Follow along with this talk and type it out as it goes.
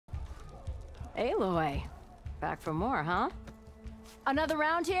Aloy. Back for more, huh? Another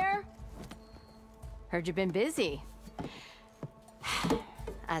round here? Heard you've been busy.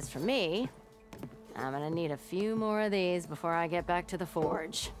 As for me, I'm gonna need a few more of these before I get back to the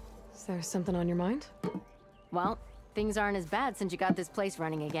forge. Is there something on your mind? Well, things aren't as bad since you got this place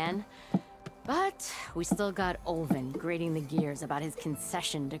running again. But we still got Olvin grating the gears about his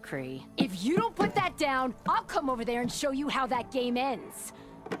concession decree. If you don't put that down, I'll come over there and show you how that game ends.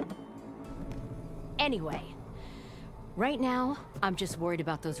 Anyway, right now, I'm just worried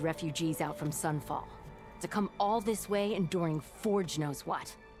about those refugees out from Sunfall. To come all this way enduring Forge knows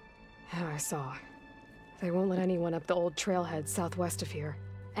what. Yeah, I saw. They won't let anyone up the old trailhead southwest of here.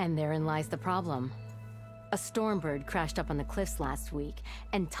 And therein lies the problem. A Stormbird crashed up on the cliffs last week,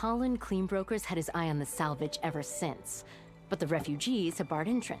 and Talon Cleanbrokers had his eye on the salvage ever since. But the refugees have barred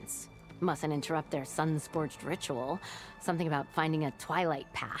entrance. Mustn't interrupt their sun-scorched ritual. Something about finding a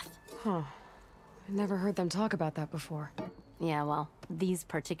Twilight path. Huh. I never heard them talk about that before. Yeah, well, these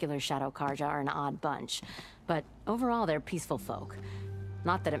particular Shadow Carja are an odd bunch. But overall, they're peaceful folk.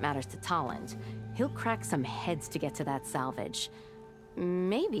 Not that it matters to Talon. He'll crack some heads to get to that salvage.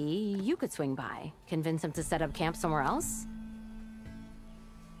 Maybe you could swing by, convince him to set up camp somewhere else?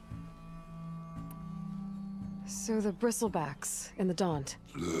 So the bristlebacks in the Daunt.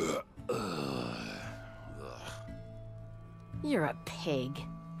 You're a pig.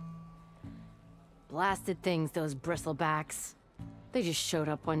 Blasted things, those bristlebacks. They just showed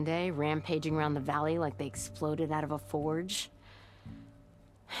up one day, rampaging around the valley like they exploded out of a forge.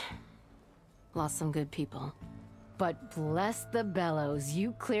 Lost some good people. But bless the bellows,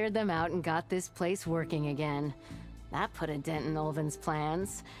 you cleared them out and got this place working again. That put a dent in Olvin's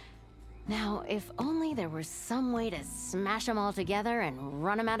plans. Now, if only there was some way to smash them all together and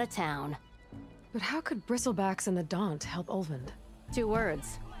run them out of town. But how could bristlebacks in the Daunt help Olvind? 2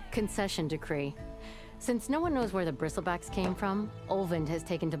 words. Concession decree. Since no one knows where the bristlebacks came from, Olvind has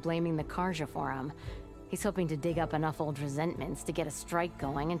taken to blaming the Carja for them. He's hoping to dig up enough old resentments to get a strike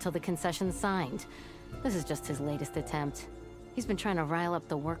going until the concession's signed. This is just his latest attempt. He's been trying to rile up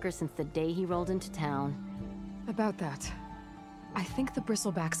the workers since the day he rolled into town. About that, I think the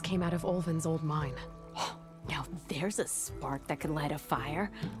bristlebacks came out of Olvin's old mine. Now there's a spark that could light a fire.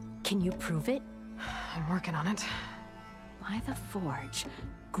 Can you prove it? I'm working on it. By the forge.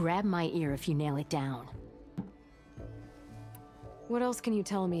 Grab my ear if you nail it down. What else can you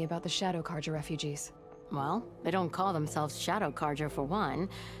tell me about the Shadow Carja refugees? Well, they don't call themselves Shadow Carja for one.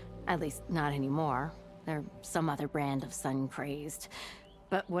 At least, not anymore. They're some other brand of sun-crazed.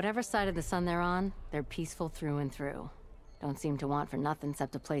 But whatever side of the sun they're on, they're peaceful through and through. Don't seem to want for nothing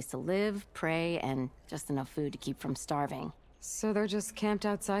except a place to live, pray, and just enough food to keep from starving. So they're just camped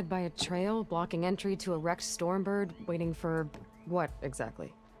outside by a trail, blocking entry to a wrecked Stormbird, waiting for what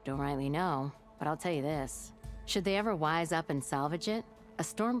exactly? Don't rightly know, but I'll tell you this. Should they ever wise up and salvage it, a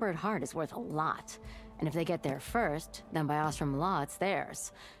Stormbird heart is worth a lot. And if they get there first, then by Oseram law, it's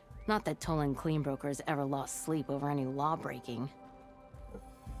theirs. Not that Talon Cleanbrokers ever lost sleep over any law-breaking.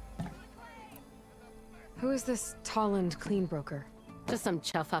 Who is this Talon Cleanbroker? Just some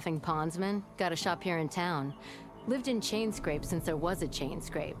chuff-huffing pondsman. Got a shop here in town. Lived in Chainscrape since there was a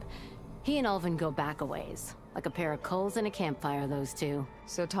Chainscrape. He and Olvin go back a ways. Like a pair of coals and a campfire, those two.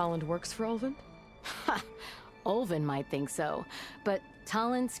 So Talon works for Olvin? Ha! Olvin might think so, but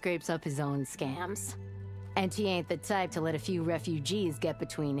Talon scrapes up his own scams. And he ain't the type to let a few refugees get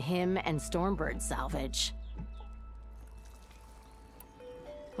between him and Stormbird salvage.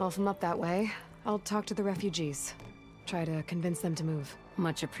 Well, if I'm up that way, I'll talk to the refugees. Try to convince them to move.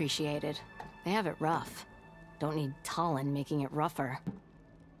 Much appreciated. They have it rough. Don't need Talon making it rougher.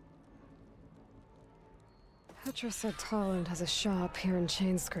 Petra said Talon has a shop here in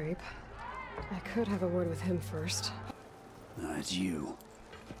Chainscrape. I could have a word with him first. It's you.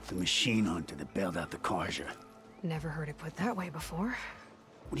 The machine hunter that bailed out the Carja. Never heard it put that way before.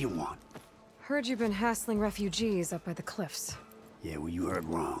 What do you want? Heard you've been hassling refugees up by the cliffs. Yeah, well, you heard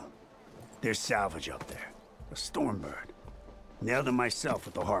wrong. There's salvage up there. A Stormbird. Nailed him myself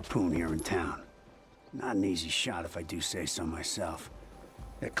with the harpoon here in town. Not an easy shot if I do say so myself.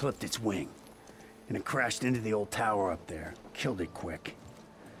 It clipped its wing. And it crashed into the old tower up there. Killed it quick.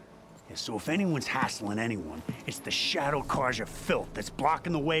 Yeah, so if anyone's hassling anyone, it's the Shadow Carja filth that's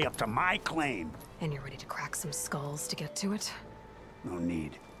blocking the way up to my claim. And you're ready to crack some skulls to get to it? No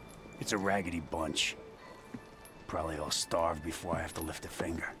need. It's a raggedy bunch. Probably all starved before I have to lift a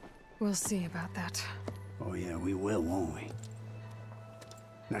finger. We'll see about that. Oh yeah, we will, won't we?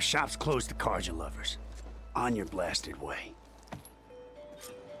 Now shop's closed to Carja lovers. On your blasted way.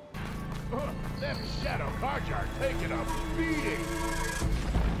 Them Shadow Carja are taking a beating.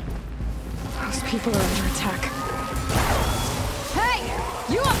 These people are under attack. Hey!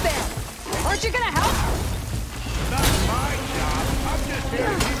 You up there! Aren't you gonna help? Not my job. I'm just here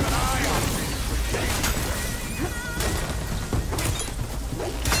to keep an eye on things.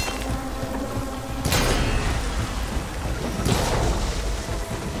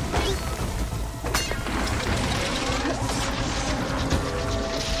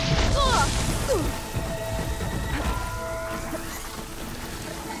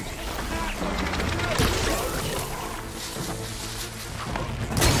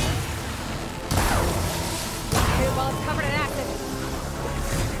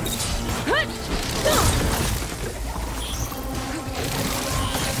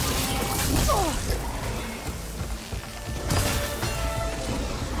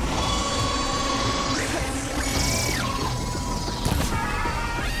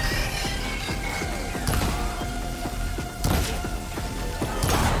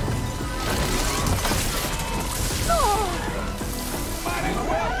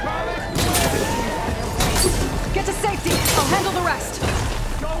 Get to safety! I'll handle the rest!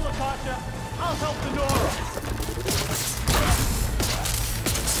 Go, Latasha. I'll help the Nora.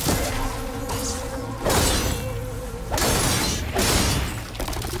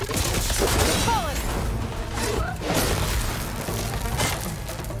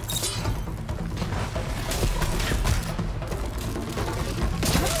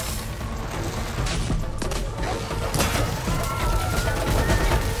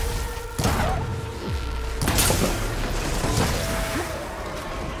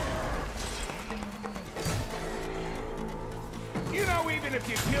 You know, even if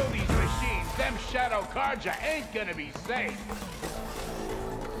you kill these machines, them Shadow Carja ain't gonna be safe.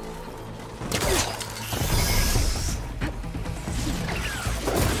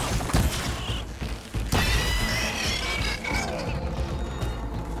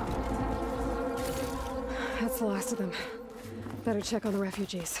 That's the last of them. Better check on the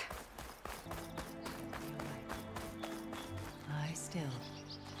refugees. Lie still.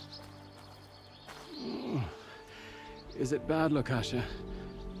 Is it bad, Latasha?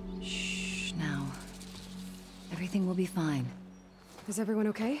 Shh, now. Everything will be fine. Is everyone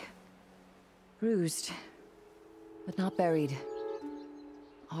okay? Bruised, but not buried.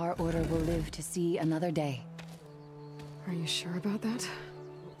 Our order will live to see another day. Are you sure about that?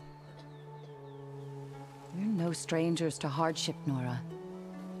 We're no strangers to hardship, Nora.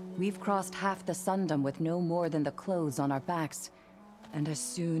 We've crossed half the Sundom with no more than the clothes on our backs. And as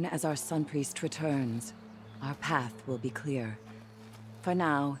soon as our Sun Priest returns, our path will be clear. For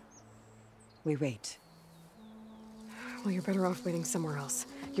now, we wait. Well, you're better off waiting somewhere else.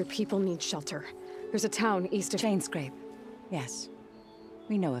 Your people need shelter. There's a town east of... Chainscrape. Yes.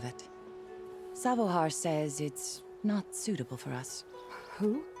 We know of it. Savohar says it's not suitable for us.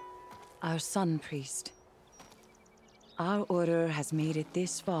 Who? Our Sun Priest. Our order has made it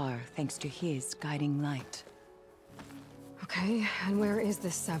this far thanks to his guiding light. Okay, and where is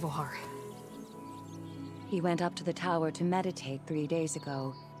this Savohar? He went up to the tower to meditate 3 days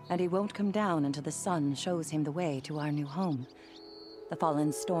ago, and he won't come down until the sun shows him the way to our new home. The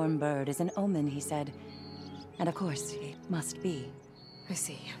fallen Stormbird is an omen, he said. And of course, it must be. I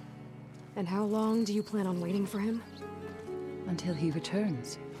see. And how long do you plan on waiting for him? Until he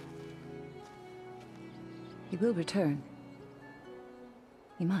returns. He will return.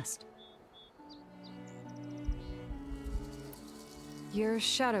 He must. You're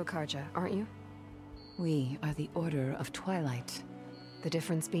Shadow Carja, aren't you? We are the Order of Twilight. The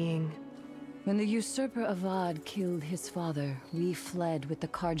difference being... When the usurper Avad killed his father, we fled with the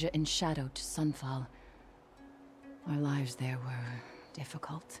Carja in Shadow to Sunfall. Our lives there were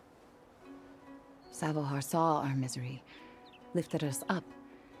difficult. Savohar saw our misery, lifted us up,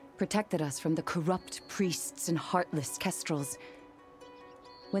 protected us from the corrupt priests and heartless kestrels.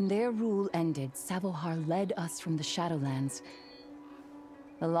 When their rule ended, Savohar led us from the Shadowlands.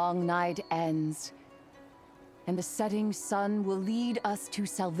 The long night ends, and the setting sun will lead us to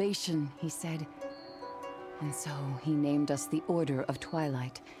salvation, he said. And so he named us the Order of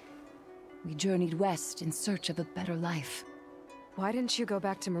Twilight. We journeyed west in search of a better life. Why didn't you go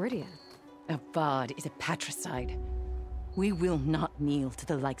back to Meridian? Avad is a patricide. We will not kneel to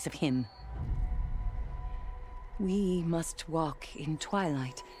the likes of him. We must walk in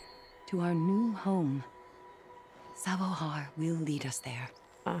Twilight to our new home. Savohar will lead us there.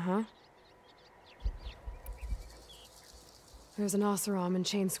 Uh-huh. There's an Oseram in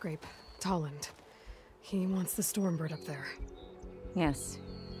Chainscrape, Tolland. He wants the Stormbird up there. Yes.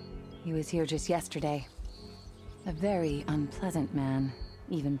 He was here just yesterday. A very unpleasant man,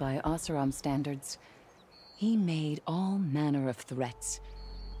 even by Oseram standards. He made all manner of threats.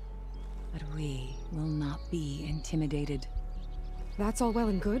 But we will not be intimidated. That's all well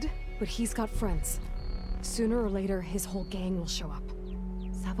and good, but he's got friends. Sooner or later, his whole gang will show up.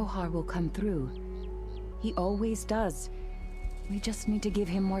 Savohar will come through. He always does. We just need to give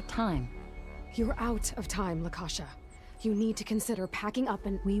him more time. You're out of time, Lakasha. You need to consider packing up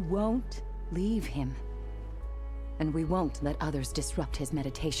and— We won't leave him. And we won't let others disrupt his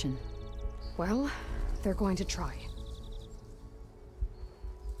meditation. Well, they're going to try.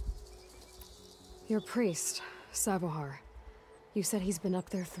 Your priest, Savohar. You said he's been up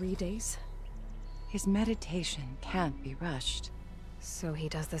there 3 days? His meditation can't be rushed. So he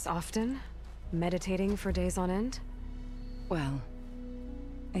does this often? Meditating for days on end? Well,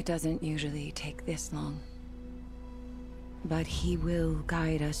 it doesn't usually take this long. But he will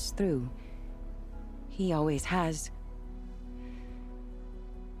guide us through. He always has.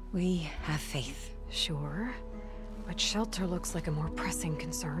 We have faith. Sure, but shelter looks like a more pressing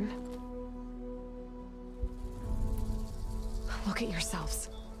concern. Look at yourselves.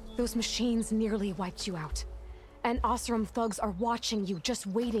 Those machines nearly wiped you out. And Oseram thugs are watching you, just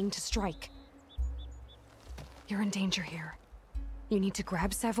waiting to strike. You're in danger here. You need to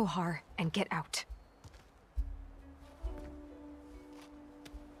grab Savohar and get out.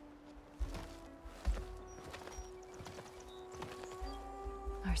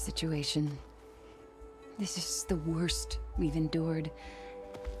 Our situation. This is the worst we've endured.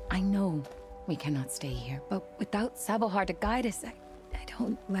 I know we cannot stay here, but without Savohar to guide us, I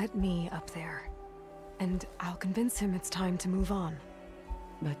don't... Let me up there. And I'll convince him it's time to move on.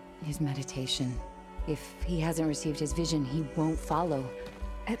 But his meditation... If he hasn't received his vision, he won't follow.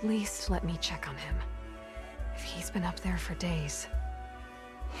 At least let me check on him. If he's been up there for days.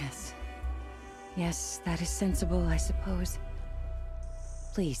 Yes. Yes, that is sensible, I suppose.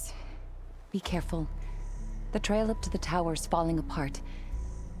 Please, be careful. The trail up to the tower's falling apart.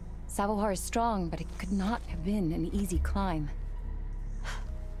 Savohar is strong, but it could not have been an easy climb.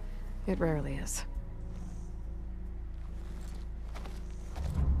 It rarely is.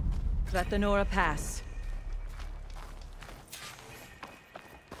 Let the Nora pass.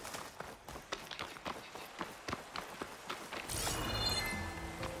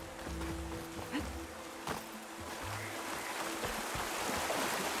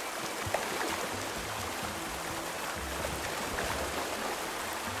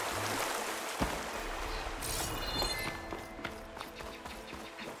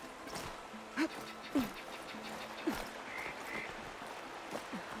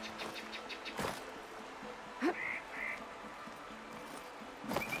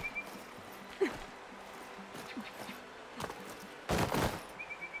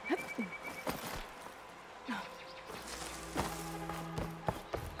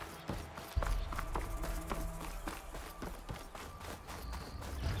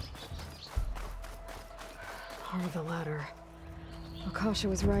 Or the latter. Lakasha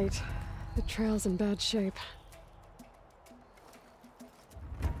was right. The trail's in bad shape.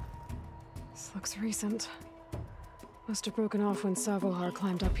 This looks recent. Must have broken off when Savohar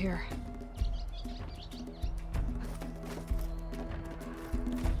climbed up here.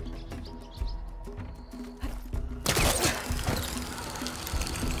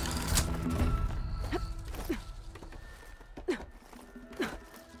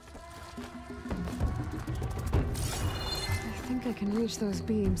 I can reach those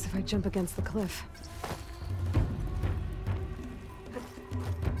beams if I jump against the cliff.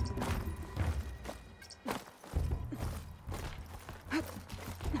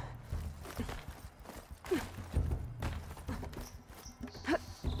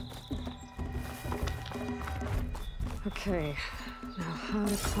 Okay, now how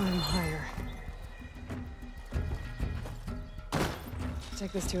to climb higher.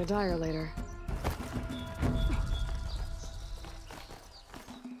 Take this to a dyer later.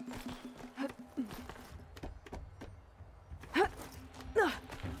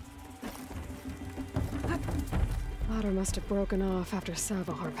 Ladder must have broken off after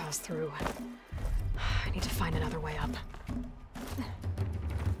Savohar passed through. I need to find another way up.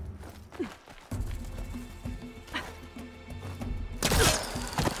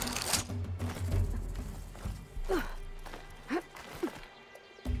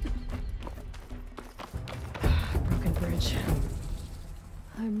 Broken bridge.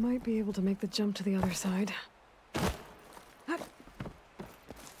 I might be able to make the jump to the other side. That's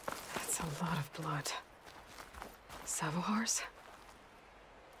a lot of blood. Savohar's?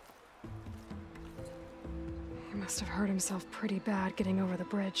 He must have hurt himself pretty bad getting over the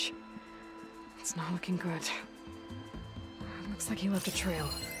bridge. It's not looking good. Looks like he left a trail.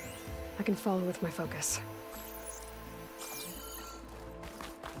 I can follow with my focus.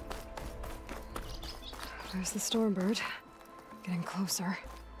 There's the Stormbird. Getting closer.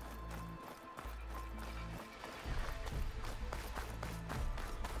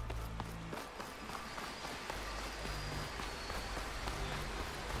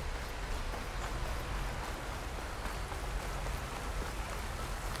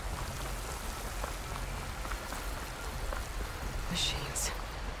 Machines.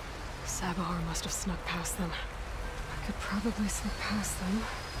 Sabahar must have snuck past them. I could probably slip past them.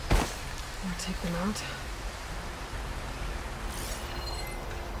 Or take them out.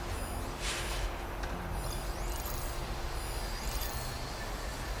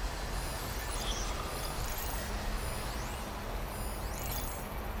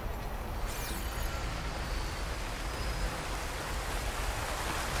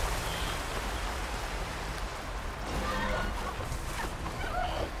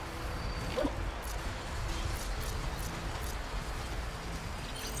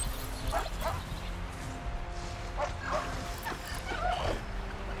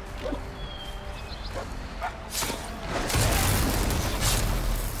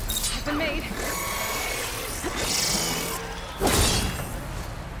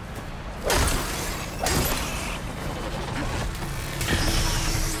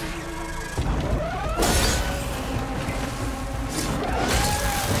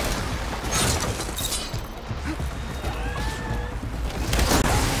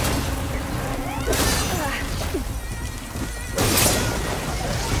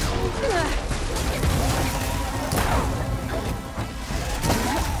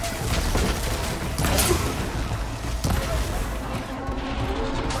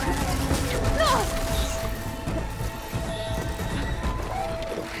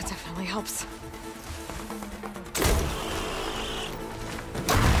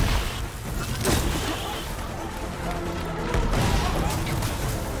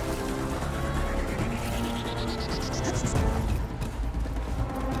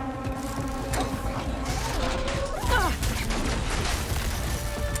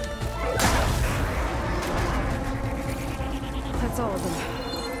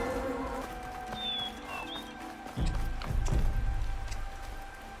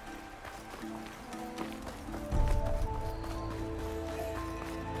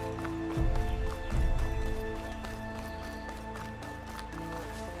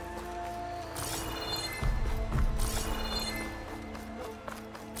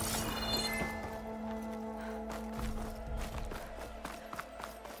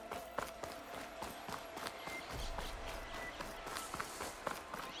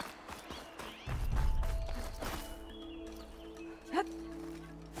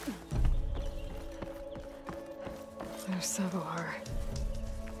 There's Sabahar.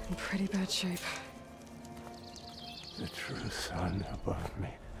 In pretty bad shape. The true sun above me.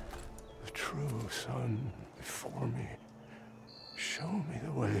 The true sun before me. Show me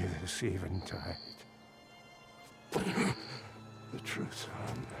the way this eventide. The true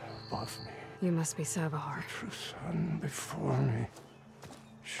sun above me. You must be Sabahar. The true sun before me.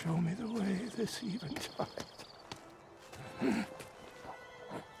 Show me the way this eventide.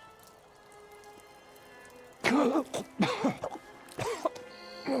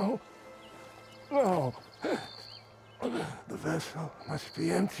 No. No. The vessel must be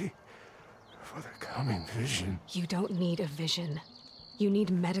empty for the coming vision. You don't need a vision. You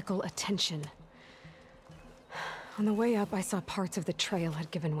need medical attention. On the way up, I saw parts of the trail had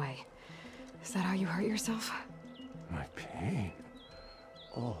given way. Is that how you hurt yourself? My pain.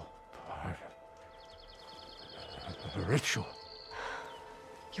 All part of the ritual.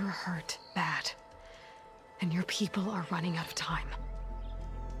 You're hurt bad. And your people are running out of time.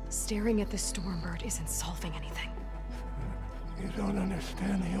 Staring at the Stormbird isn't solving anything. You don't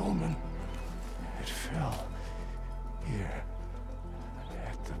understand the omen. It fell here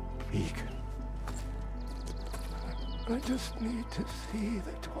at the beacon. I just need to see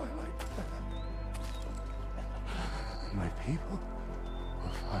the Twilight path. My people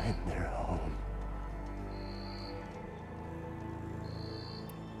will find their home.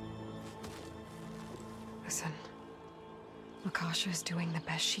 Listen, Lakasha is doing the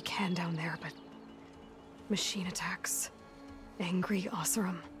best she can down there, but machine attacks, angry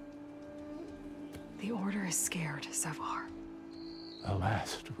Oseram. The Order is scared, Sabahar. The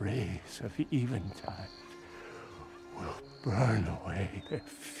last rays of eventide will burn away their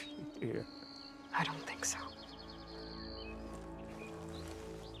fear. I don't think so.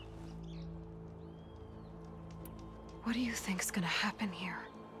 What do you think's gonna happen here?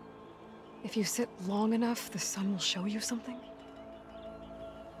 If you sit long enough, the sun will show you something?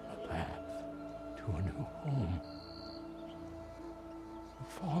 A path to a new home.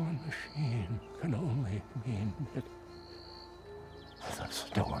 fallen machine can only mean that the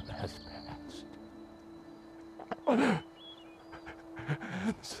storm has passed. And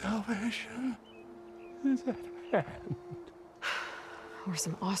salvation is at hand. Or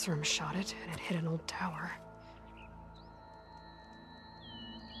some Oseram shot it, and it hit an old tower.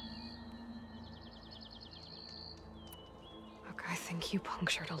 Look, I think you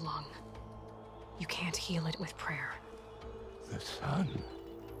punctured a lung. You can't heal it with prayer. The sun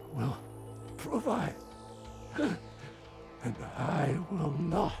will provide. And I will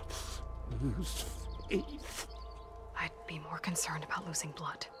not lose faith. I'd be more concerned about losing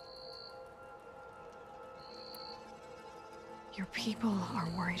blood. Your people are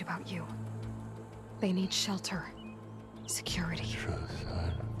worried about you. They need shelter, security. The true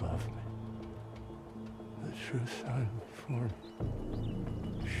sun above me. The true sun before me.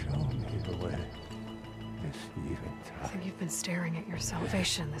 Show me the way. This eventide. I think you've been staring at your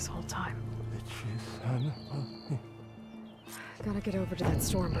salvation this whole time. The true sun above me. Gotta get over to that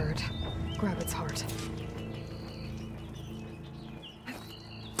Stormbird. Grab its heart.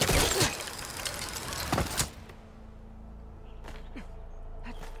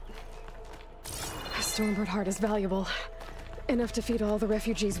 A Stormbird heart is valuable. Enough to feed all the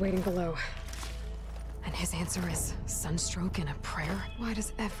refugees waiting below. And his answer is sunstroke and a prayer? Why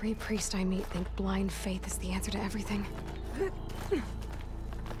does every priest I meet think blind faith is the answer to everything?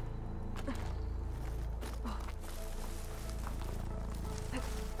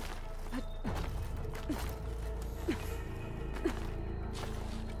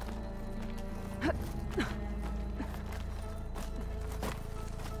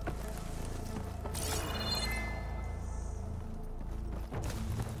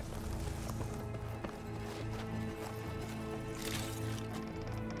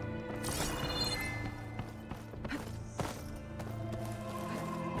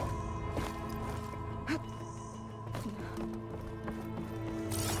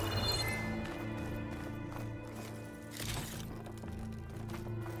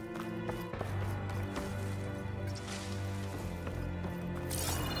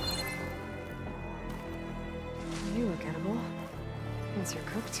 You look edible. Once you're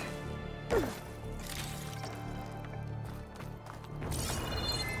cooked.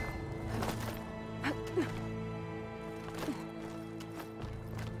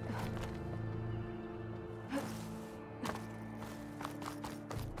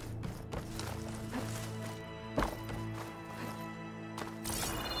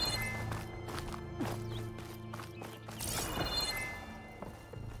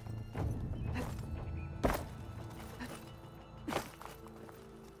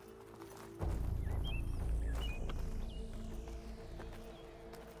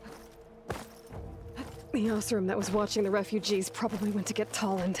 The Oseram that was watching the refugees probably went to get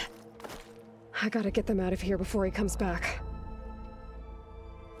Talland. I gotta get them out of here before he comes back.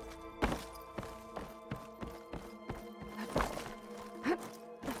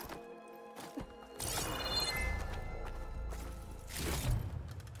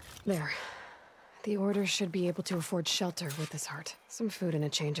 There. The Order should be able to afford shelter with this heart. Some food and a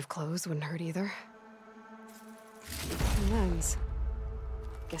change of clothes wouldn't hurt either. And lens.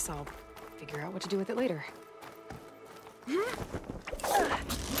 Guess I'll figure out what to do with it later.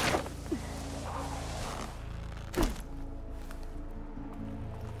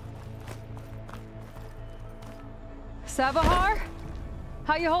 Savahar?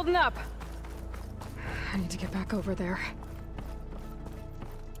 How you holding up? I need to get back over there.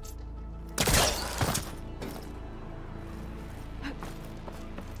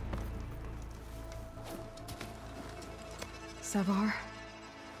 Savahar?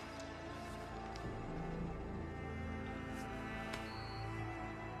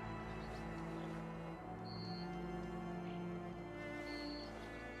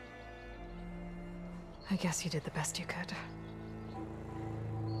 I guess you did the best you could.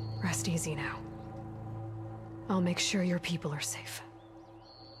 Rest easy now. I'll make sure your people are safe.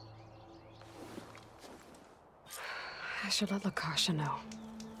 I should let Lakasha know.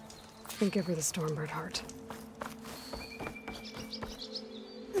 And give her the Stormbird heart.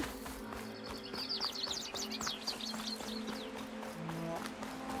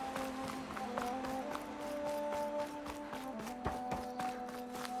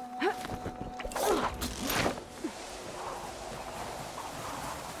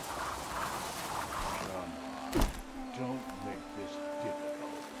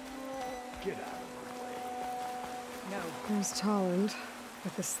 There's Talland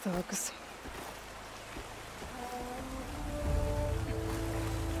with his thugs.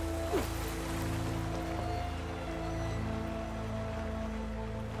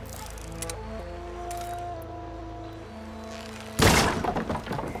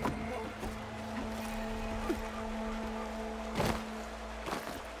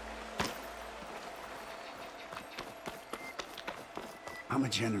 I'm a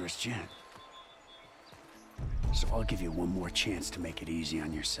generous gent. So I'll give you one more chance to make it easy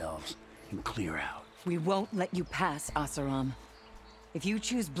on yourselves and clear out. We won't let you pass, Oseram. If you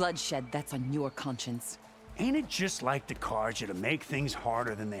choose bloodshed, that's on your conscience. Ain't it just like the Carja to make things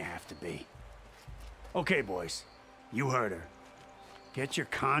harder than they have to be? Okay, boys. You heard her. Get your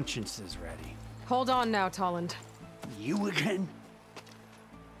consciences ready. Hold on now, Tolland. You again?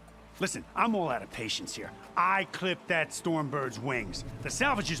 Listen, I'm all out of patience here. I clipped that Stormbird's wings. The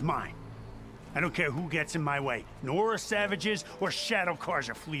salvage is mine. I don't care who gets in my way. Nora savages or Shadow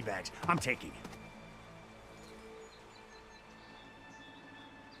Carja fleabags. I'm taking it.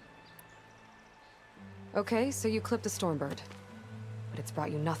 Okay, so you clipped the Stormbird. But it's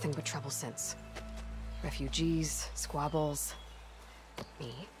brought you nothing but trouble since. Refugees, squabbles,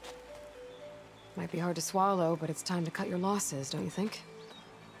 me. Might be hard to swallow, but it's time to cut your losses, don't you think?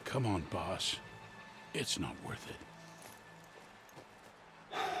 Come on, boss. It's not worth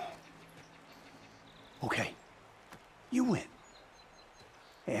it. Okay. You win.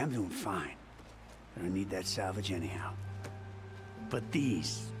 Hey, I'm doing fine. I don't need that salvage anyhow. But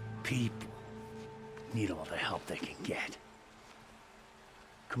these people need all the help they can get.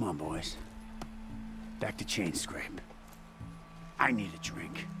 Come on, boys. Back to Chain Scrape. I need a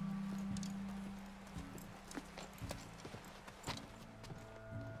drink.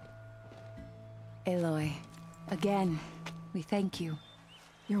 Aloy, again, we thank you.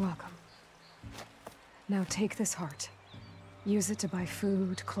 You're welcome. Now take this heart. Use it to buy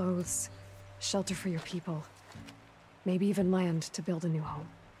food, clothes, shelter for your people. Maybe even land to build a new home.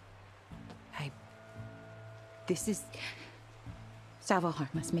 This is... Savohar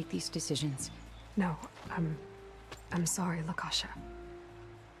must make these decisions. No, I'm sorry, Lakasha.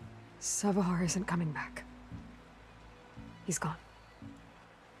 Savohar isn't coming back. He's gone.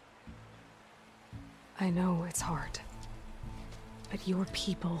 I know it's hard, but your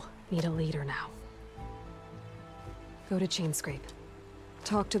people need a leader now. Go to Chainscrape.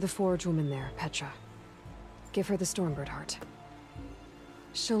 Talk to the forge woman there, Petra. Give her the Stormbird heart.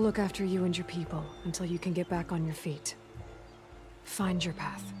 She'll look after you and your people until you can get back on your feet. Find your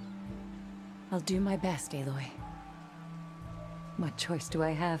path. I'll do my best, Aloy. What choice do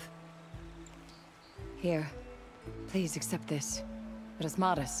I have? Here, please accept this. It is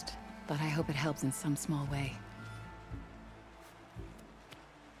modest, but I hope it helps in some small way.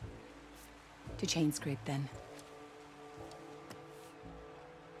 To Chainscrape, then.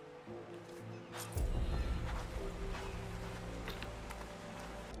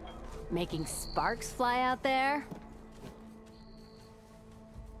 Making sparks fly out there?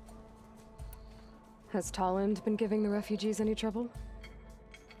 Has Tolland been giving the refugees any trouble?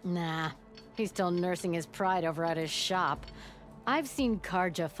 Nah, he's still nursing his pride over at his shop. I've seen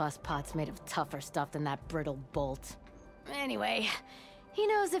Carja fusspots made of tougher stuff than that brittle bolt. Anyway, he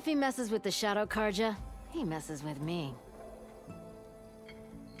knows if he messes with the Shadow Carja, he messes with me.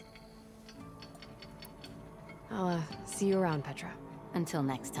 I'll, see you around, Petra. Until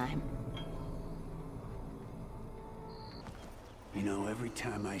next time. You know, every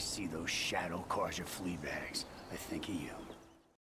time I see those Shadow Carja fleabags, I think of you.